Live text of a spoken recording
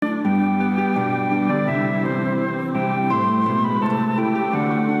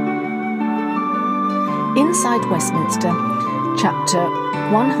Inside Westminster, chapter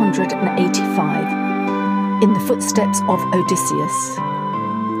 185, In the Footsteps of Odysseus.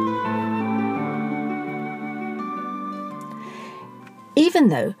 Even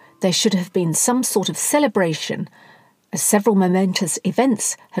though there should have been some sort of celebration, as several momentous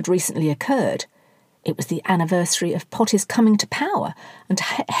events had recently occurred, it was the anniversary of Potty's coming to power, and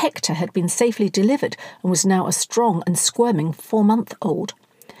Hector had been safely delivered and was now a strong and squirming 4-month-old.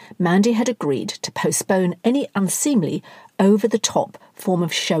 Mandy had agreed to postpone any unseemly, over-the-top form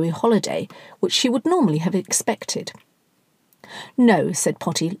of showy holiday, which she would normally have expected. "No," said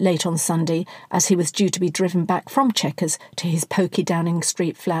Potty late on Sunday, as he was due to be driven back from Chequers to his poky Downing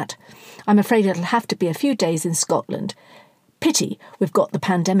Street flat. "I'm afraid it'll have to be a few days in Scotland. Pity we've got the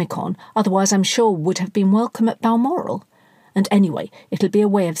pandemic on, otherwise I'm sure would have been welcome at Balmoral. And anyway, it'll be a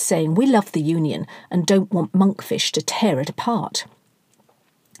way of saying we love the Union and don't want monkfish to tear it apart."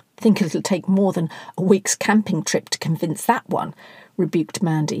 "Think it'll take more than a week's camping trip to convince that one," rebuked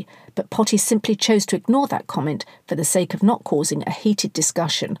Mandy, but Potty simply chose to ignore that comment for the sake of not causing a heated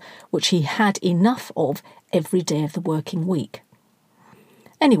discussion, which he had enough of every day of the working week.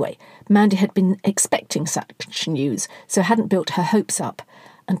 Anyway, Mandy had been expecting such news, so hadn't built her hopes up,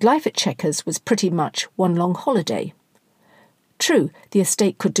 and life at Chequers was pretty much one long holiday. True, the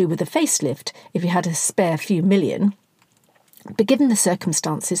estate could do with a facelift if you had a spare few million, but given the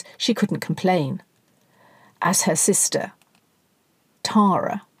circumstances, she couldn't complain. As her sister,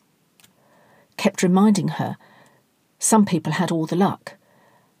 Tara, kept reminding her, some people had all the luck.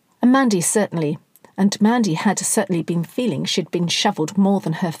 And Mandy had certainly been feeling she'd been shovelled more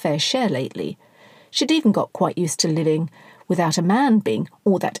than her fair share lately. She'd even got quite used to living without a man being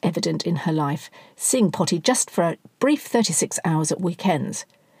all that evident in her life, seeing Potty just for a brief 36 hours at weekends.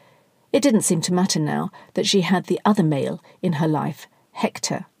 It didn't seem to matter now that she had the other male in her life,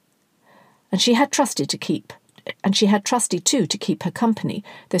 Hector. And she had Trusty too to keep her company,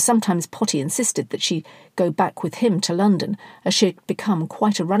 though sometimes Potty insisted that she go back with him to London, as she had become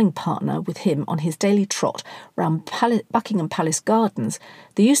quite a running partner with him on his daily trot round Buckingham Palace Gardens,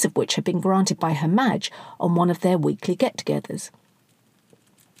 the use of which had been granted by her Madge on one of their weekly get-togethers.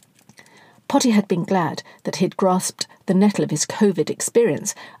 Potty had been glad that he'd grasped the nettle of his COVID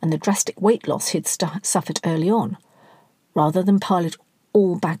experience and the drastic weight loss he'd suffered early on. Rather than pile it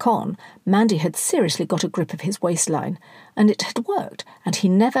all back on, Mandy had seriously got a grip of his waistline, and it had worked, and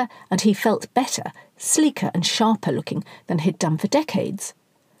he felt better, sleeker and sharper looking than he'd done for decades.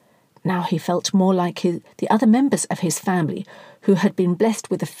 Now he felt more like the other members of his family, who had been blessed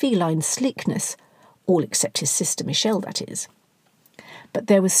with a feline sleekness, all except his sister Michelle, that is. But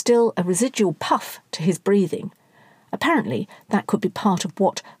there was still a residual puff to his breathing. Apparently that could be part of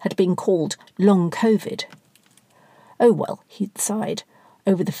what had been called long COVID. "Oh well," he'd sighed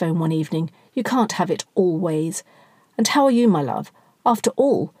over the phone one evening, "you can't have it all ways. And how are you, my love? After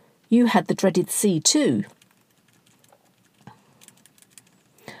all, you had the dreaded C too."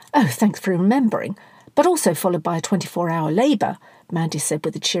 "Oh, thanks for remembering, but also followed by a 24-hour labour," Mandy said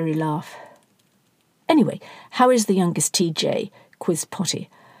with a cheery laugh. "Anyway, how is the youngest TJ?" quizzed Potty.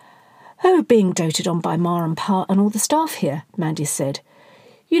 "Oh, being doted on by Ma and Pa and all the staff here," Mandy said.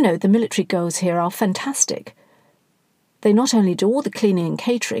 "You know, the military girls here are fantastic. They not only do all the cleaning and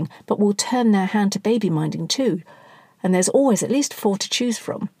catering, but will turn their hand to baby minding too, and there's always at least 4 to choose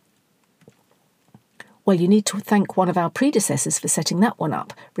from." "Well, you need to thank one of our predecessors for setting that one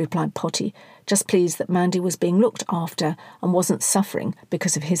up," replied Potty, just pleased that Mandy was being looked after and wasn't suffering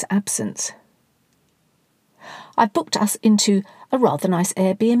because of his absence. "I've booked us into a rather nice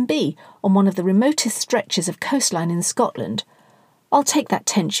Airbnb on one of the remotest stretches of coastline in Scotland. I'll take that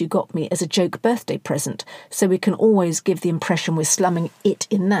tent you got me as a joke birthday present, so we can always give the impression we're slumming it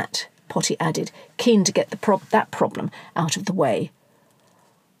in that," Potty added, keen to get that problem out of the way.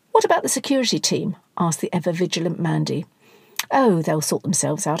 "What about the security team?" asked the ever-vigilant Mandy. "Oh, they'll sort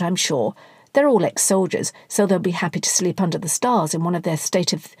themselves out, I'm sure. They're all ex-soldiers, so they'll be happy to sleep under the stars in one of their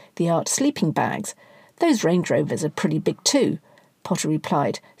state-of-the-art sleeping bags. Those Range Rovers are pretty big too," Potty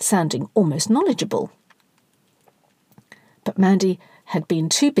replied, sounding almost knowledgeable. But Mandy had been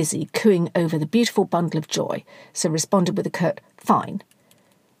too busy cooing over the beautiful bundle of joy, so responded with a curt "fine."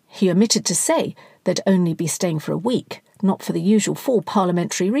 He omitted to say they'd only be staying for a week, not for the usual fall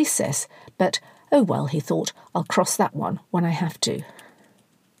parliamentary recess, but, oh well, he thought, I'll cross that one when I have to.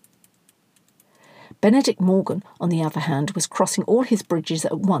 Benedict Morgan, on the other hand, was crossing all his bridges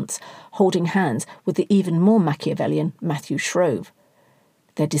at once, holding hands with the even more Machiavellian Matthew Shrove.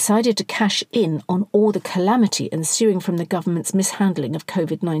 They decided to cash in on all the calamity ensuing from the government's mishandling of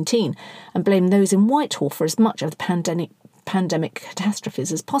COVID-19 and blame those in Whitehall for as much of the pandemic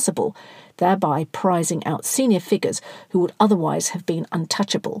catastrophes as possible, thereby prizing out senior figures who would otherwise have been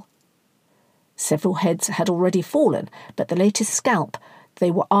untouchable. Several heads had already fallen, but the latest scalp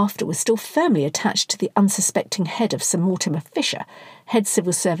they were after was still firmly attached to the unsuspecting head of Sir Mortimer Fisher, head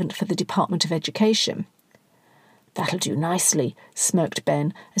civil servant for the Department of Education. "That'll do nicely," smirked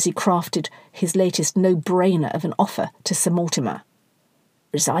Ben as he crafted his latest no-brainer of an offer to Sir Mortimer.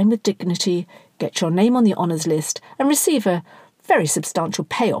 "Resign with dignity, get your name on the honours list, and receive a very substantial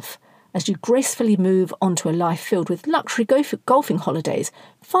payoff as you gracefully move on to a life filled with luxury golfing holidays,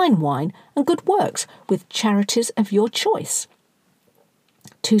 fine wine, and good works with charities of your choice."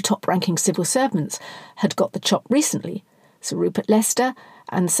 Two top-ranking civil servants had got the chop recently, Sir Rupert Lester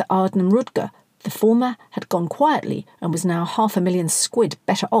and Sir Arden Rudger. The former had gone quietly and was now £500,000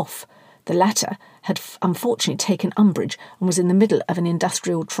 better off. The latter had unfortunately taken umbrage and was in the middle of an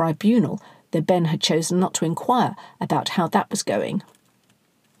industrial tribunal, though Ben had chosen not to inquire about how that was going.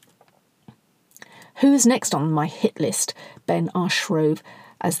 "Who is next on my hit list?" Ben asked Shrove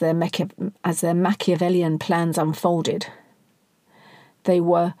as their Machiavellian plans unfolded. They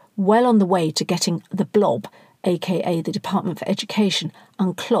were well on the way to getting the Blob, aka the Department for Education,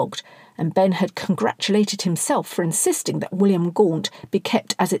 unclogged, and Ben had congratulated himself for insisting that William Gaunt be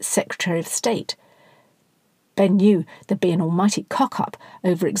kept as its Secretary of State. Ben knew there'd be an almighty cock-up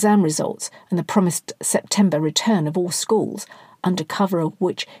over exam results and the promised September return of all schools, under cover of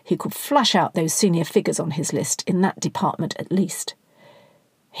which he could flush out those senior figures on his list in that department at least.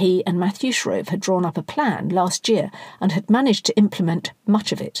 He and Matthew Shrove had drawn up a plan last year and had managed to implement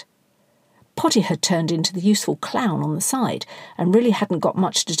much of it. Potty had turned into the useful clown on the side and really hadn't got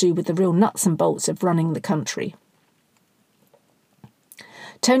much to do with the real nuts and bolts of running the country.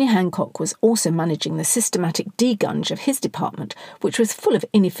 Tony Hancock was also managing the systematic degunge of his department, which was full of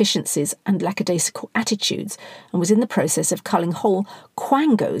inefficiencies and lackadaisical attitudes, and was in the process of culling whole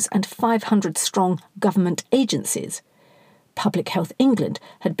quangos and 500-strong government agencies. Public Health England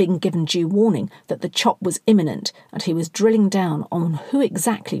had been given due warning that the chop was imminent, and he was drilling down on who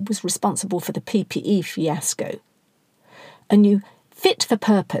exactly was responsible for the PPE fiasco. A new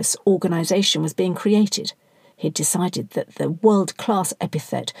fit-for-purpose organisation was being created. He had decided that the world-class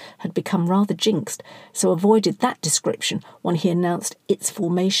epithet had become rather jinxed, so avoided that description when he announced its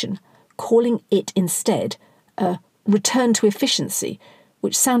formation, calling it instead a return to efficiency,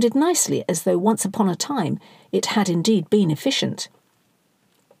 which sounded nicely as though once upon a time it had indeed been efficient.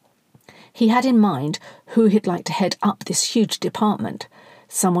 He had in mind who he'd like to head up this huge department,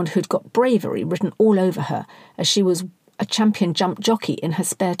 someone who'd got bravery written all over her, as she was a champion jump jockey in her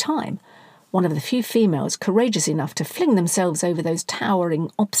spare time, one of the few females courageous enough to fling themselves over those towering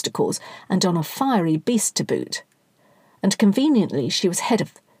obstacles and on a fiery beast to boot. And conveniently she was head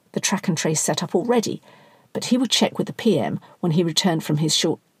of the track and trace setup already, but he would check with the PM when he returned from his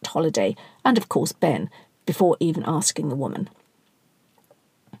short holiday, and of course Ben, before even asking the woman.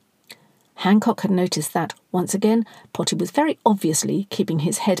 Hancock had noticed that, once again, Potty was very obviously keeping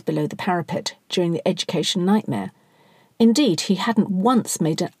his head below the parapet during the education nightmare. Indeed, he hadn't once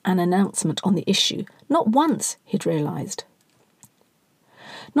made an announcement on the issue. Not once, he'd realised.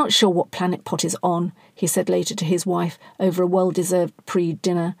 "Not sure what planet Potty's on," he said later to his wife over a well-deserved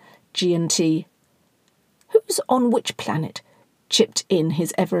pre-dinner G&T. "Who's on which planet?" chipped in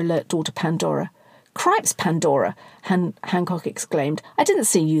his ever-alert daughter Pandora. "Cripes, Pandora," Hancock exclaimed. "I didn't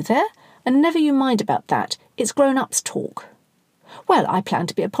see you there. And never you mind about that. It's grown-ups talk." "Well, I plan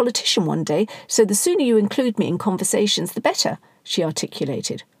to be a politician one day, so the sooner you include me in conversations, the better," she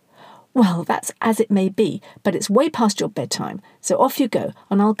articulated. "Well, that's as it may be, but it's way past your bedtime, so off you go,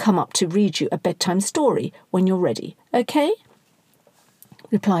 and I'll come up to read you a bedtime story when you're ready, OK?"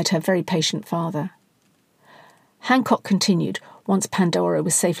 replied her very patient father. Hancock continued once Pandora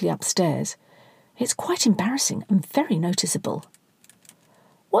was safely upstairs. "It's quite embarrassing and very noticeable."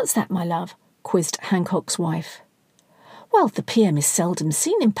 "What's that, my love?" quizzed Hancock's wife. "Well, the PM is seldom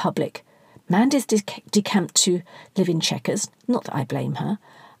seen in public. Mandy's decamped to live in Chequers, not that I blame her,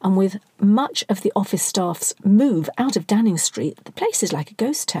 and with much of the office staff's move out of Downing Street, the place is like a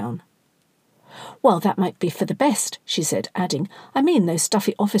ghost town." "Well, that might be for the best," she said, adding, "I mean those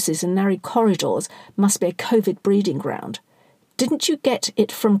stuffy offices and narrow corridors must be a COVID breeding ground. Didn't you get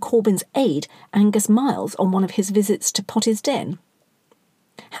it from Corbyn's aide, Angus Miles, on one of his visits to Potty's Den?"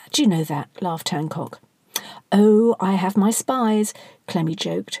 "How do you know that?" laughed Hancock. "Oh, I have my spies," Clemmy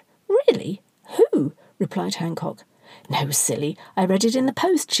joked. "Really? Who?" replied Hancock. "No, silly. I read it in the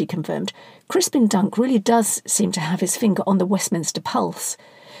Post," she confirmed. "Crispin Dunk really does seem to have his finger on the Westminster pulse.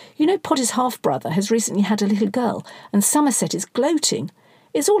 You know, Potty's half-brother has recently had a little girl, and Somerset is gloating.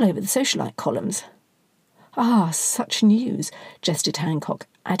 It's all over the socialite columns." Ah, such news, jested Hancock,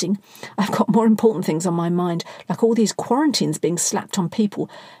 adding, I've got more important things on my mind, like all these quarantines being slapped on people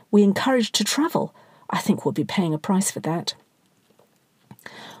we encourage to travel. I think we'll be paying a price for that.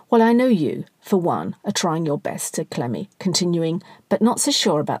 Well, I know you, for one, are trying your best, said Clemmy, continuing, but not so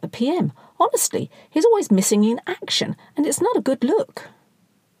sure about the PM. Honestly, he's always missing in action, and it's not a good look.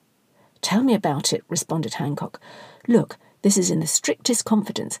 Tell me about it, responded Hancock. Look, this is in the strictest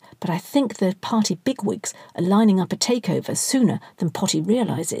confidence, but I think the party bigwigs are lining up a takeover sooner than Potty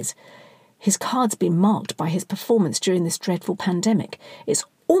realises. His card's been marked by his performance during this dreadful pandemic. It's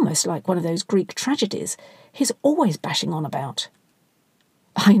almost like one of those Greek tragedies he's always bashing on about.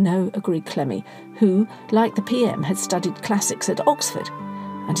 I know, agreed Clemmy, who, like the PM, had studied classics at Oxford.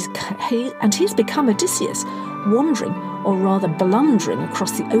 And he's become Odysseus, wandering, or rather blundering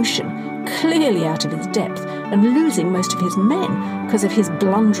across the ocean, clearly out of his depth, and losing most of his men because of his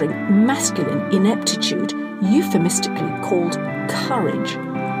blundering masculine ineptitude, euphemistically called courage.